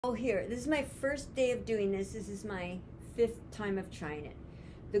Oh, here, this is my first day of doing this. This is my 5th time of trying it.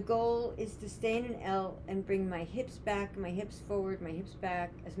 The goal is to stay in an L and bring my hips back, my hips forward, my hips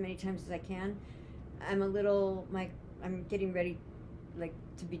back as many times as I can. I'm getting ready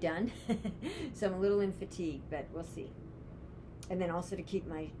to be done. So I'm a little in fatigue, but we'll see. And then also to keep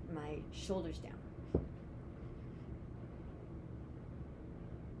my shoulders down.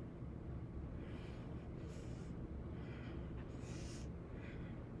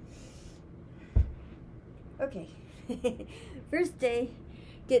 Okay, first day,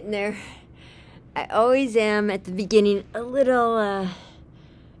 getting there. I always am at the beginning a little,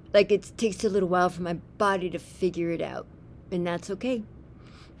 like it takes a little while for my body to figure it out, and that's okay.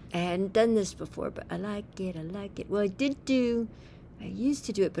 I hadn't done this before, but I like it, Well, I used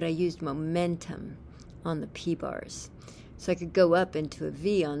to do it, but I used momentum on the P-bars. So I could go up into a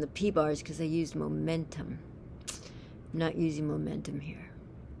V on the P-bars because I used momentum. I'm not using momentum here.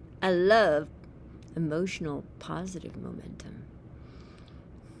 I love emotional, positive momentum,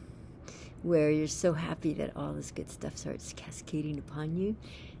 where you're so happy that all this good stuff starts cascading upon you.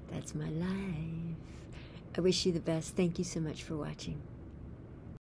 That's my life. I wish you the best. Thank you so much for watching.